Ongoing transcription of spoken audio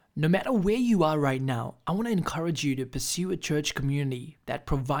No matter where you are right now, I want to encourage you to pursue a church community that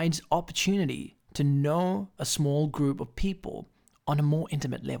provides opportunity to know a small group of people on a more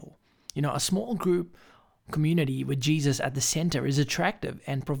intimate level. A small group community with Jesus at the center is attractive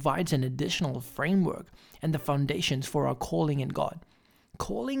and provides an additional framework and the foundations for our calling in God.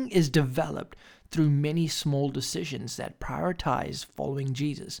 Calling is developed through many small decisions that prioritize following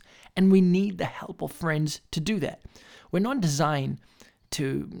Jesus, and we need the help of friends to do that. We're not designed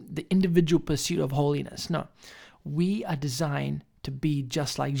to the individual pursuit of holiness. No, we are designed to be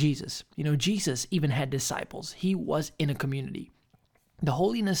just like Jesus. Jesus even had disciples. He was in a community. The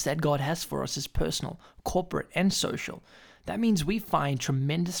holiness that God has for us is personal, corporate, and social. That means we find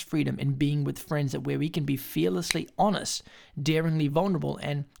tremendous freedom in being with friends where we can be fearlessly honest, daringly vulnerable,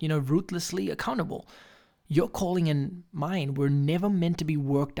 and, ruthlessly accountable. Your calling and mine were never meant to be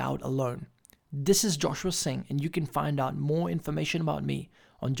worked out alone. This is Joshua Singh, and you can find out more information about me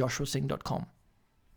on joshuasingh.com.